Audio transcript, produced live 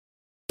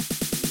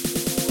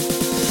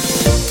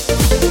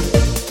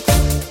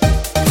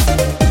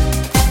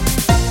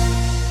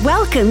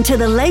Welcome to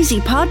the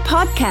LazyPod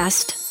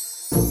podcast.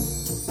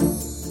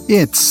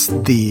 It's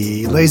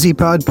the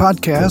LazyPod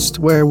podcast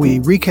where we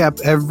recap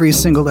every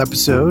single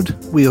episode.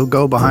 We'll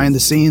go behind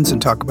the scenes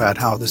and talk about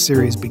how the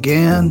series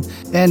began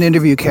and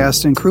interview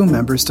cast and crew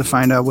members to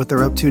find out what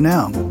they're up to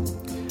now.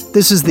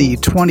 This is the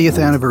 20th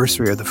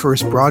anniversary of the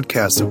first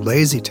broadcast of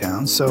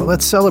LazyTown, so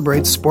let's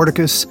celebrate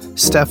Sporticus,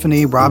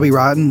 Stephanie, Robbie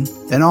Rotten,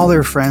 and all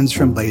their friends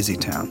from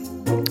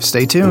LazyTown.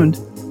 Stay tuned.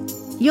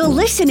 You're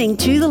listening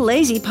to the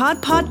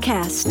LazyPod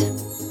podcast.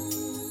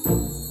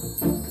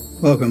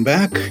 Welcome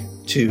back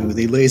to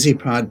the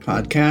LazyPod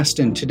podcast,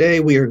 and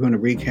today we are going to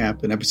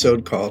recap an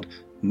episode called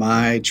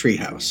My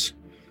Treehouse.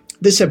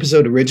 This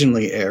episode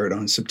originally aired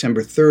on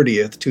September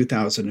 30th,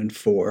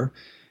 2004,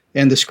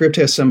 and the script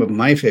has some of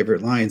my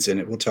favorite lines in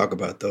it. We'll talk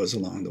about those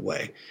along the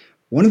way.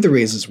 One of the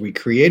reasons we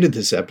created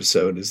this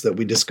episode is that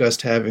we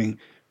discussed having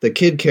the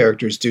kid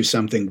characters do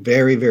something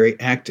very, very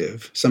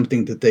active,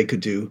 something that they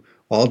could do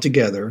all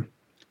together,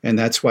 and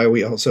that's why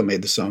we also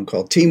made the song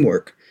called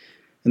Teamwork.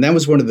 And that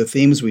was one of the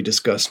themes we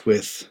discussed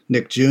with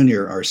Nick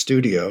Jr., our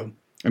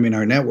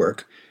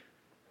network,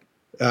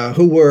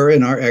 who were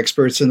and are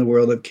experts in the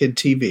world of kid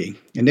TV.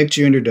 And Nick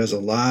Jr. does a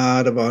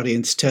lot of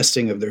audience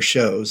testing of their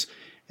shows.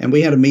 And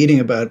we had a meeting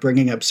about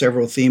bringing up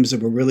several themes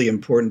that were really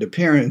important to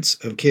parents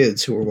of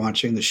kids who were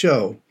watching the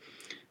show.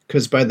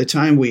 Because by the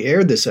time we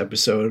aired this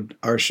episode,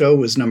 our show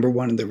was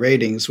 #1 in the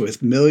ratings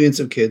with millions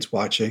of kids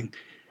watching.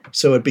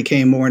 So it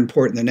became more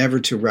important than ever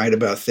to write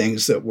about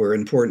things that were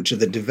important to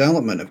the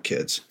development of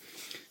kids.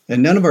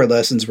 And none of our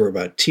lessons were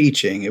about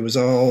teaching. It was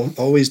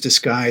always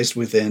disguised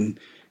within,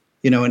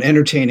 an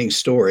entertaining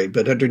story,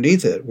 but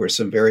underneath it were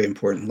some very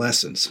important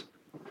lessons.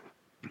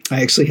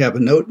 I actually have a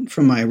note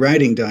from my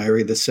writing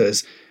diary that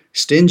says,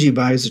 "Stingy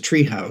buys a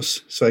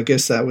treehouse." So I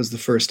guess that was the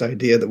first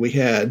idea that we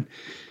had,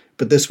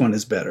 but this one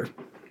is better.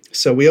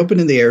 So we open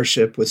in the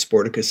airship with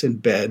Sporticus in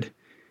bed.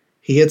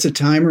 He hits a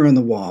timer on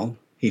the wall.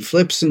 He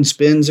flips and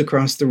spins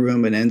across the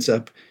room and ends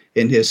up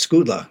in his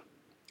skutla.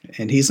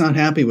 And he's not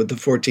happy with the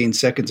 14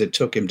 seconds it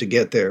took him to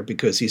get there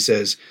because he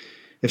says,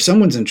 if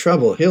someone's in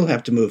trouble, he'll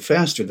have to move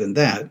faster than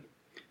that.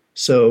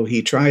 So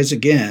he tries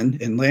again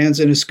and lands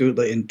in his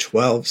skutla in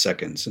 12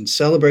 seconds and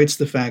celebrates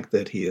the fact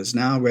that he is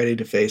now ready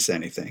to face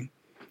anything.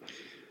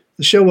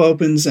 The show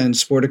opens and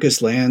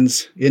Sporticus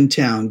lands in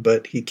town,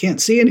 but he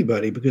can't see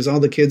anybody because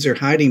all the kids are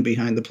hiding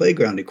behind the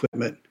playground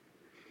equipment.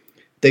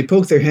 They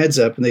poke their heads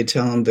up and they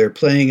tell him they're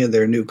playing in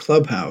their new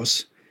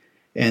clubhouse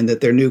and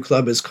that their new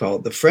club is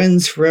called the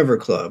Friends Forever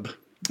Club.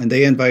 And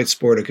they invite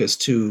Sporticus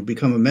to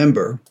become a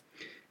member.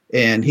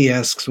 And he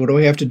asks, what do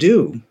I have to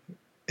do?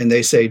 And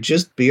they say,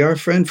 just be our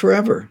friend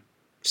forever.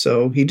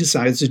 So he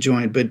decides to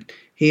join, but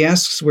he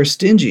asks where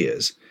Stingy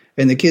is.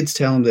 And the kids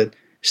tell him that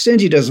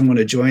Stingy doesn't want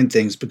to join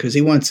things because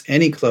he wants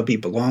any club he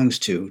belongs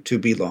to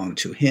belong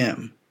to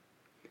him.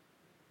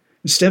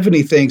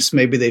 Stephanie thinks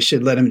maybe they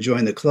should let him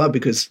join the club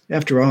because,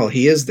 after all,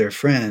 he is their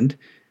friend.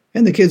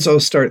 And the kids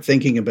all start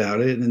thinking about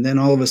it, and then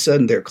all of a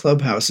sudden their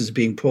clubhouse is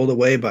being pulled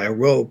away by a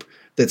rope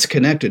that's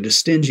connected to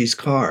Stingy's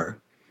car.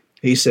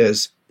 He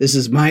says, "This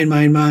is mine,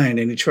 mine, mine,"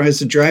 and he tries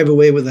to drive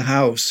away with the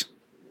house.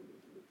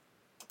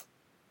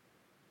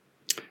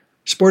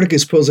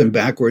 Sporticus pulls him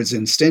backwards,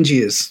 and Stingy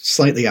is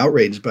slightly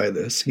outraged by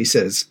this. He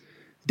says,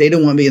 "They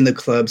don't want me in the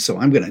club, so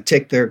I'm going to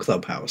take their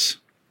clubhouse."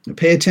 Now,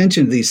 pay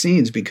attention to these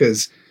scenes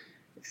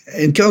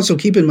and also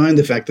keep in mind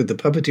the fact that the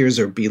puppeteers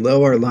are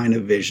below our line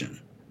of vision.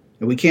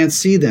 And we can't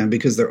see them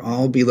because they're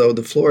all below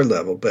the floor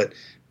level, but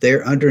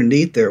they're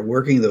underneath there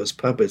working those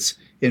puppets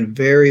in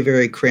very,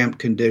 very cramped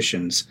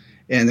conditions.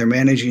 And they're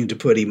managing to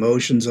put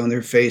emotions on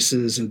their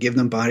faces and give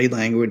them body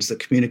language that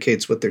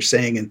communicates what they're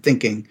saying and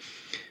thinking.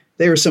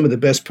 They are some of the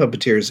best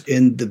puppeteers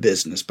in the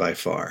business by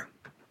far.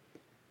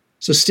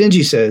 So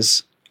Stingy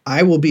says,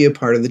 "I will be a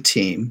part of the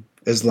team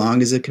as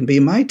long as it can be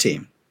my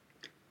team."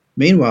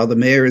 Meanwhile, the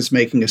mayor is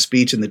making a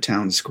speech in the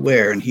town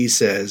square, and he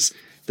says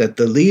that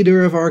the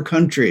leader of our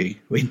country,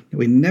 we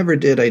never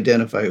did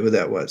identify who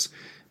that was,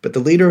 but the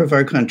leader of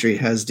our country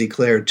has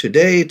declared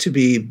today to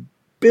be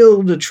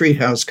Build a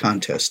Treehouse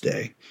Contest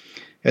Day,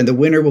 and the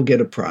winner will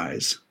get a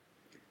prize.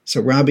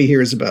 So Robbie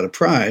hears about a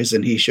prize,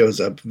 and he shows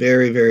up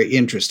very, very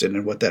interested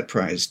in what that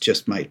prize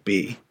just might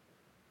be.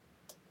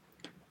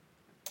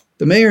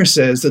 The mayor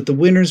says that the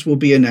winners will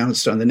be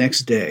announced on the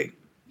next day,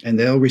 and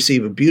they'll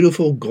receive a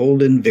beautiful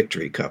golden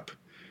victory cup.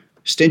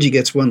 Stingy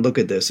gets one look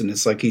at this, and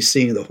it's like he's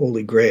seeing the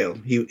Holy Grail.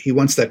 He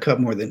wants that cup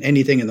more than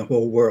anything in the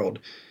whole world.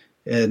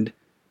 And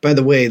by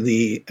the way,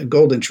 the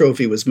golden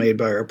trophy was made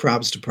by our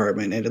props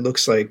department, and it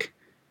looks like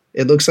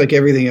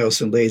everything else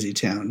in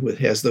LazyTown. It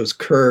has those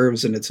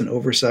curves, and it's an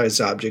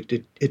oversized object.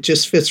 It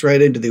just fits right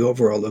into the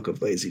overall look of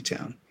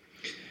LazyTown.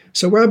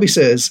 So Robbie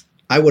says,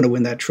 "I want to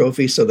win that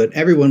trophy so that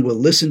everyone will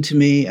listen to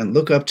me and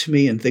look up to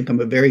me and think I'm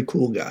a very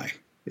cool guy."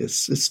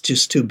 It's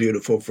just too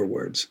beautiful for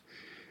words.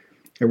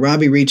 And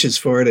Robbie reaches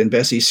for it, and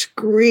Bessie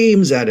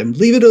screams at him,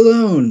 "Leave it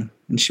alone!"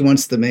 And she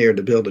wants the mayor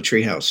to build a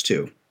treehouse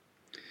too.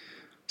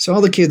 So all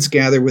the kids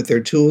gather with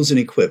their tools and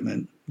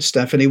equipment.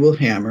 Stephanie will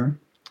hammer.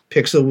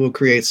 Pixel will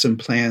create some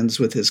plans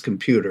with his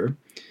computer.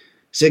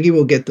 Ziggy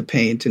will get the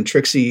paint, and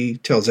Trixie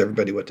tells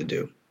everybody what to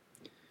do.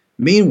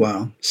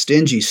 Meanwhile,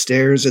 Stingy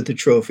stares at the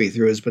trophy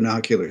through his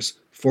binoculars,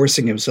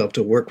 forcing himself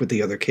to work with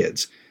the other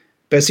kids.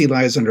 Bessie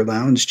lies on her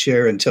lounge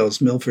chair and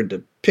tells Milford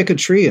to pick a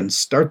tree and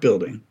start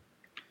building.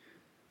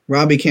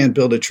 Robbie can't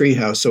build a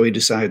treehouse, so he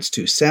decides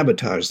to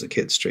sabotage the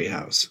kids'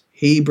 treehouse.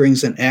 He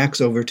brings an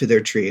axe over to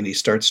their tree and he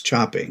starts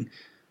chopping,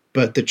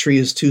 but the tree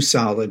is too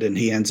solid and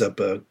he ends up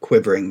a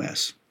quivering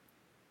mess.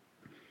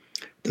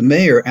 The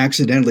mayor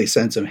accidentally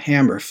sends a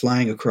hammer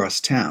flying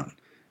across town,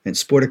 and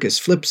Sporticus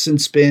flips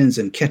and spins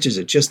and catches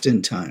it just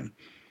in time.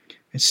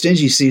 And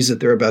Stingy sees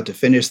that they're about to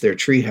finish their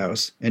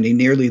treehouse, and he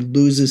nearly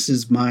loses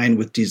his mind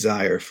with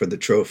desire for the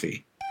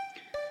trophy.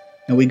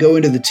 And we go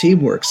into the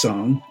teamwork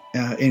song,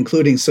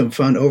 including some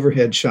fun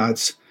overhead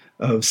shots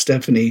of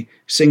Stephanie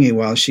singing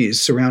while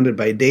she's surrounded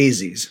by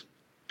daisies.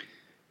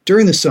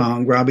 During the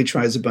song, Robbie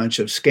tries a bunch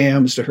of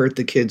scams to hurt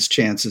the kids'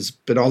 chances,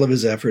 but all of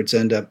his efforts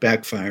end up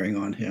backfiring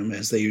on him,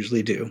 as they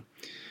usually do.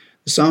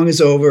 The song is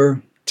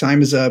over,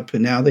 time is up,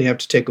 and now they have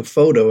to take a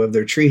photo of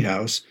their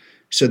treehouse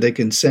so they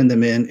can send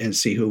them in and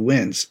see who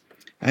wins.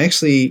 I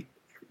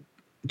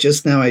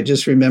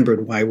just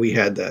remembered why we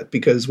had that,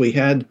 because we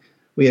had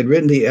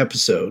written the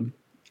episode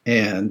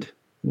and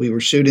we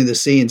were shooting the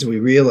scenes, and we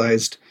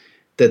realized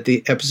that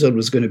the episode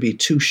was going to be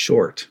too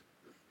short.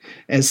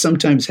 As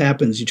sometimes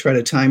happens, you try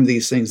to time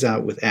these things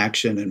out with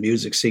action and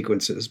music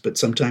sequences, but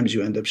sometimes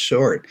you end up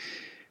short.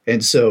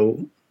 And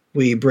so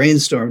we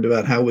brainstormed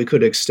about how we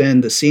could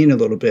extend the scene a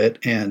little bit,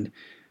 and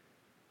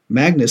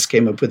Magnus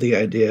came up with the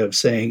idea of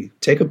saying,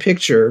 take a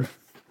picture,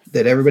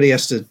 that everybody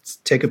has to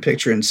take a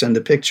picture and send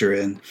a picture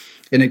in.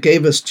 And it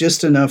gave us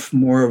just enough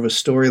more of a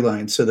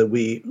storyline so that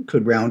we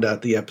could round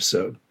out the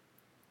episode.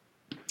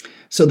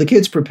 So the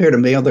kids prepare to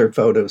mail their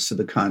photos to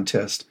the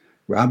contest.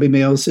 Robbie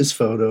mails his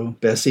photo,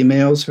 Bessie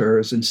mails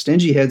hers, and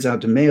Stingy heads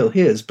out to mail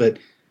his, but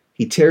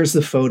he tears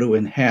the photo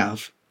in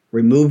half,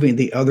 removing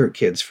the other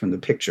kids from the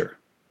picture.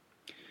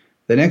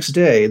 The next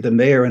day, the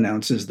mayor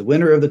announces the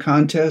winner of the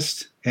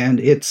contest, and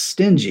it's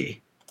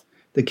Stingy.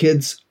 The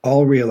kids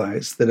all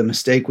realize that a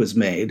mistake was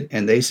made,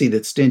 and they see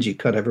that Stingy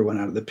cut everyone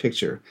out of the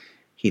picture.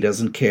 He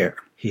doesn't care.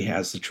 He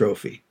has the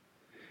trophy.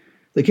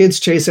 The kids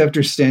chase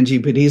after Stingy,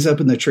 but he's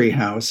up in the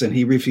treehouse, and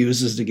he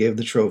refuses to give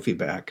the trophy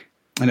back.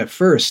 And at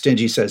first,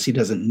 Stingy says he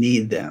doesn't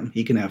need them.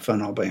 He can have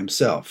fun all by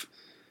himself.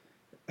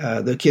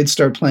 The kids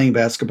start playing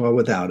basketball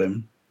without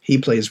him. He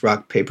plays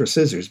rock, paper,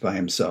 scissors by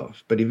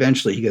himself, but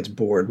eventually he gets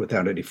bored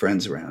without any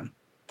friends around.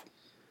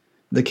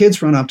 The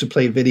kids run off to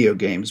play video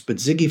games, but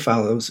Ziggy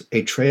follows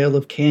a trail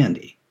of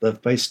candy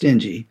left by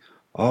Stingy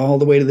all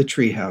the way to the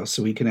treehouse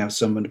so he can have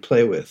someone to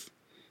play with.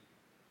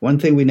 One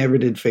thing we never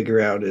did figure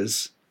out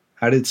is,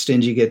 how did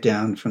Stingy get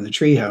down from the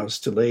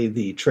treehouse to lay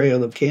the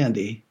trail of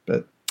candy?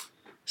 But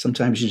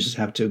sometimes you just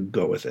have to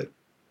go with it.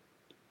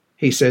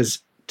 He says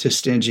to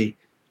Ziggy,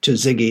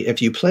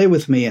 if you play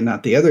with me and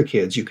not the other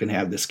kids, you can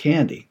have this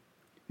candy.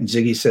 And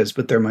Ziggy says,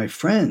 but they're my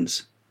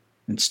friends.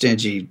 And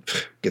Stingy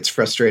gets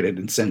frustrated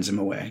and sends him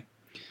away.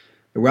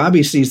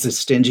 Robbie sees that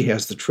Stingy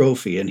has the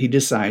trophy, and he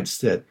decides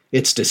that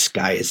it's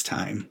disguise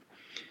time.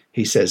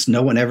 He says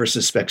no one ever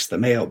suspects the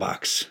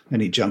mailbox,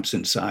 and he jumps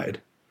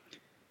inside.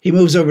 He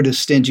moves over to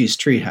Stingy's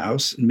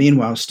treehouse, and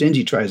meanwhile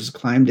Stingy tries to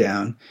climb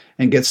down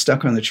and gets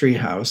stuck on the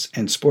treehouse,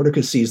 and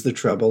Sporticus sees the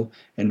trouble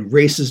and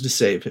races to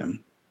save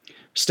him.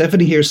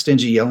 Stephanie hears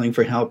Stingy yelling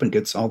for help and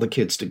gets all the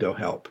kids to go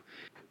help.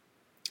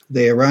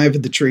 They arrive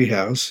at the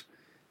treehouse,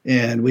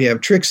 and we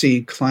have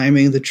Trixie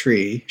climbing the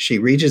tree. She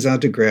reaches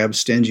out to grab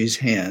Stingy's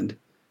hand.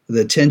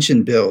 The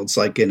tension builds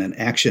like in an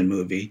action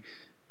movie.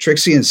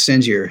 Trixie and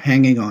Stingy are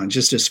hanging on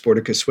just as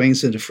Sporticus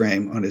swings into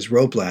frame on his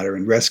rope ladder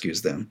and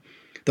rescues them.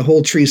 The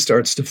whole tree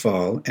starts to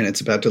fall, and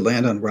it's about to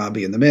land on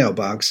Robbie in the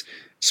mailbox.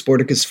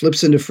 Sporticus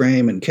flips into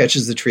frame and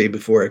catches the tree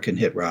before it can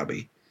hit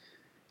Robbie.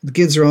 The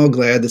kids are all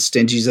glad that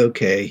Stingy's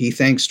okay. He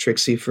thanks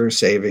Trixie for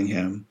saving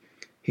him.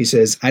 He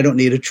says, I don't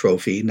need a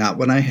trophy, not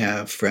when I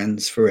have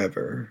friends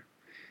forever.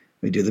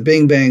 We do the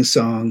Bing Bang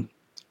song.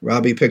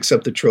 Robbie picks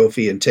up the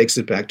trophy and takes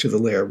it back to the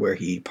lair where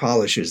he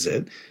polishes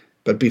it.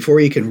 But before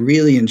he can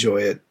really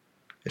enjoy it,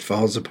 it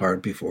falls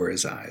apart before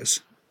his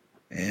eyes.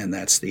 And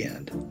that's the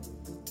end.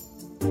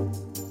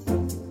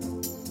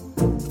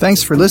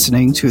 Thanks for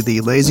listening to the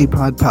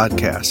LazyPod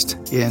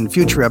podcast. In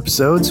future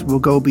episodes, we'll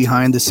go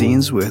behind the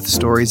scenes with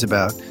stories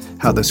about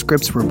how the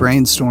scripts were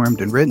brainstormed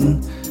and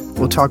written.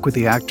 We'll talk with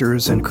the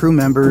actors and crew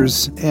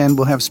members, and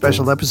we'll have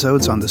special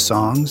episodes on the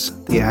songs,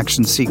 the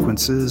action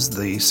sequences,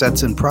 the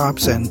sets and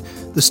props, and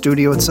the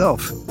studio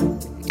itself.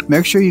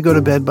 Make sure you go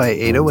to bed by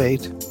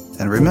 8:08,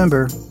 and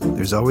remember,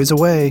 there's always a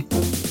way.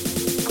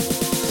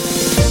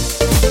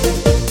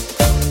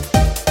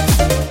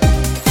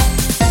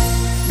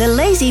 The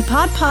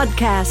LazyPod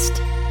Podcast.